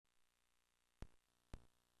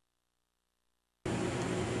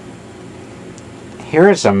Here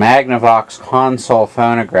is a Magnavox console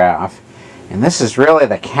phonograph, and this is really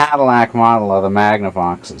the Cadillac model of the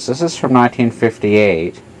Magnavoxes. This is from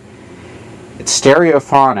 1958. It's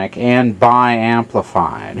stereophonic and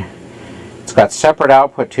bi-amplified. It's got separate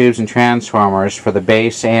output tubes and transformers for the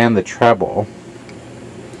bass and the treble.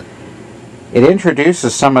 It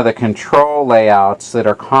introduces some of the control layouts that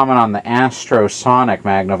are common on the Astrosonic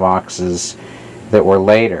Magnavoxes that were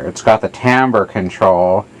later. It's got the timbre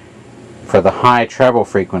control for the high treble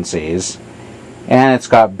frequencies, and it's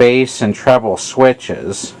got bass and treble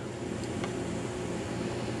switches.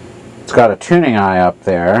 It's got a tuning eye up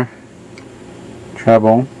there,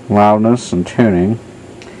 treble, loudness, and tuning.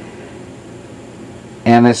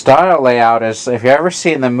 And this dial layout is, if you've ever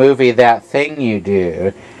seen the movie That Thing You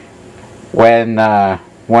Do, when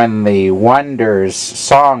the Wonders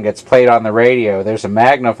song gets played on the radio, there's a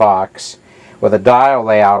Magnavox with a dial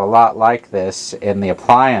layout a lot like this in the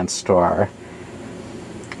appliance store.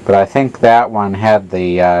 But I think that one had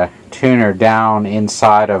the tuner down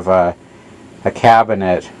inside of a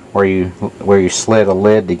cabinet where you slid a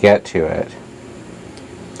lid to get to it.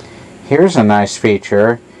 Here's a nice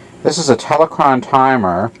feature. This is a Telecron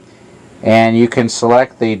timer, and you can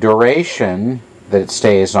select the duration that it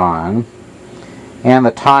stays on and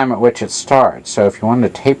the time at which it starts. So if you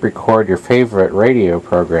wanted to tape record your favorite radio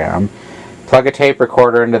program, plug a tape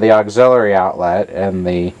recorder into the auxiliary outlet and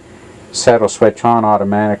the set will switch on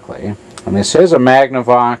automatically. And this is a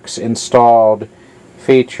Magnavox installed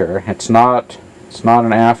feature. It's not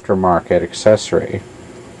an aftermarket accessory.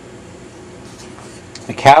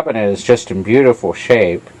 The cabinet is just in beautiful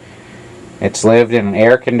shape. It's lived in an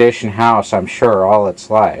air-conditioned house, I'm sure, all its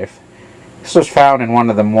life. This was found in one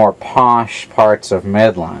of the more posh parts of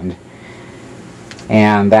Midland.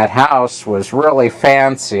 And that house was really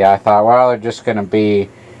fancy. I thought, well, they're just going to be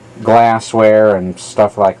glassware and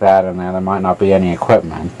stuff like that in there. There might not be any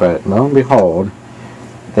equipment. But lo and behold,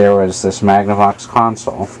 there was this Magnavox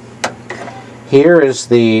console. Here is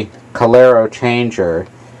the Calero changer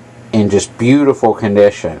in just beautiful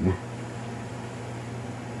condition.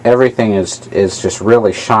 Everything is just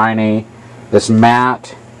really shiny. This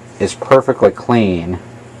mat is perfectly clean.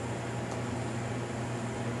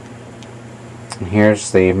 And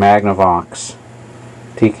here's the Magnavox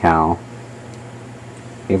decal.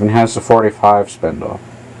 Even has the 45 spindle.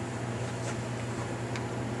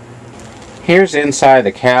 Here's inside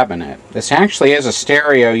the cabinet. This actually is a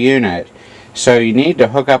stereo unit, so you need to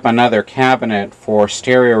hook up another cabinet for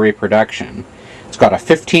stereo reproduction. It's got a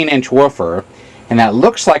 15-inch woofer, and that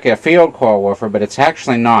looks like a field coil woofer, but it's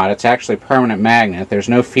actually not. It's actually a permanent magnet. There's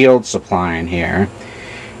no field supply in here.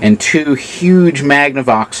 And two huge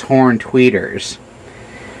Magnavox horn tweeters.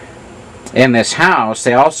 In this house,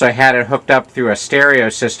 they also had it hooked up through a stereo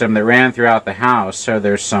system that ran throughout the house, so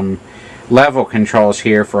there's some level controls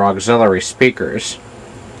here for auxiliary speakers.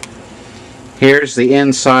 Here's the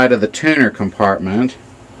inside of the tuner compartment.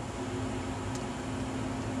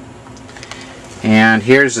 And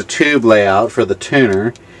here's the tube layout for the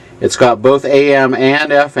tuner. It's got both AM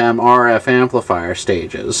and FM RF amplifier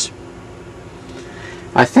stages.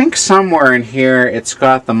 I think somewhere in here it's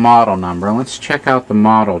got the model number. Let's check out the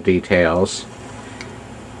model details.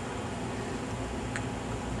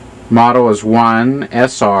 Model is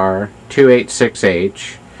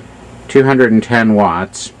 1SR286H, 210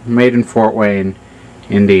 watts, made in Fort Wayne,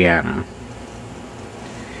 Indiana.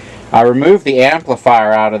 I removed the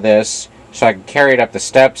amplifier out of this so I can carry it up the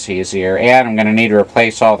steps easier, and I'm going to need to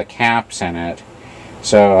replace all the caps in it.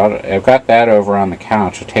 So I've got that over on the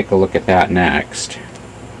couch. I'll take a look at that next.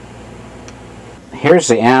 Here's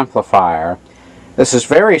the amplifier. This is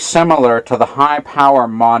very similar to the high-power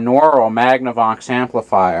monaural Magnavox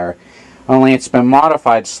amplifier, only it's been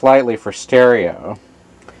modified slightly for stereo.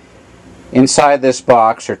 Inside this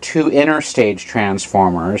box are two interstage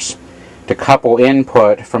transformers to couple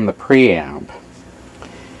input from the preamp.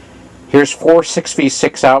 Here's four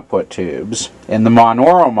 6v6 output tubes. In the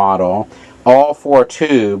monaural model, all four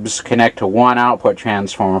tubes connect to one output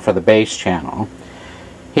transformer for the bass channel.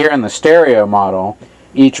 Here in the stereo model,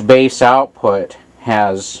 each bass output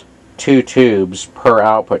has two tubes per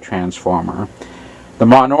output transformer. The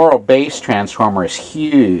monaural bass transformer is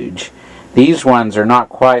huge. These ones are not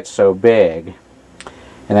quite so big.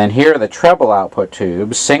 And then here are the treble output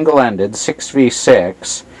tubes, single-ended,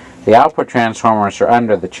 6v6. The output transformers are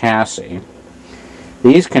under the chassis.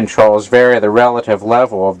 These controls vary the relative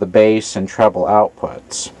level of the bass and treble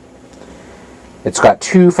outputs. It's got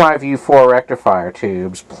two 5U4 rectifier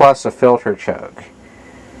tubes plus a filter choke.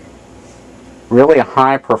 Really a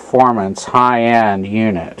high-performance, high-end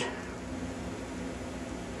unit.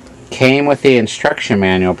 Came with the instruction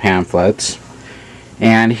manual pamphlets.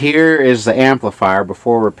 And here is the amplifier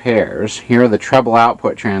before repairs. Here are the treble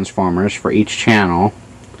output transformers for each channel.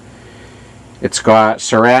 It's got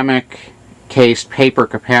ceramic cased paper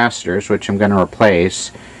capacitors, which I'm going to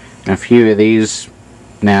replace, and a few of these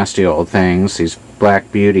nasty old things, these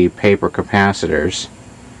Black Beauty paper capacitors.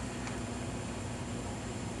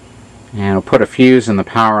 And I'll put a fuse in the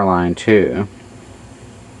power line too.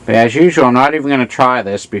 But as usual, I'm not even going to try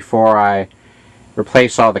this before I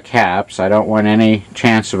replace all the caps. I don't want any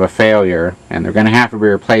chance of a failure, and they're going to have to be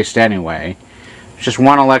replaced anyway. There's just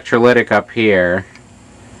one electrolytic up here,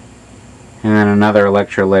 and then another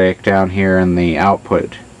electrolytic down here in the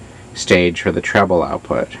output stage for the treble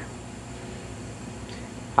output.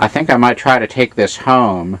 I think I might try to take this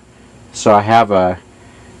home so I have a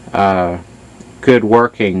good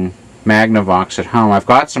working Magnavox at home. I've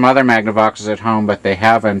got some other Magnavoxes at home, but they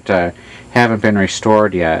haven't been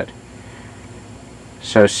restored yet.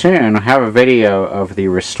 So soon I'll have a video of the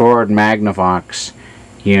restored Magnavox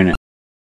unit.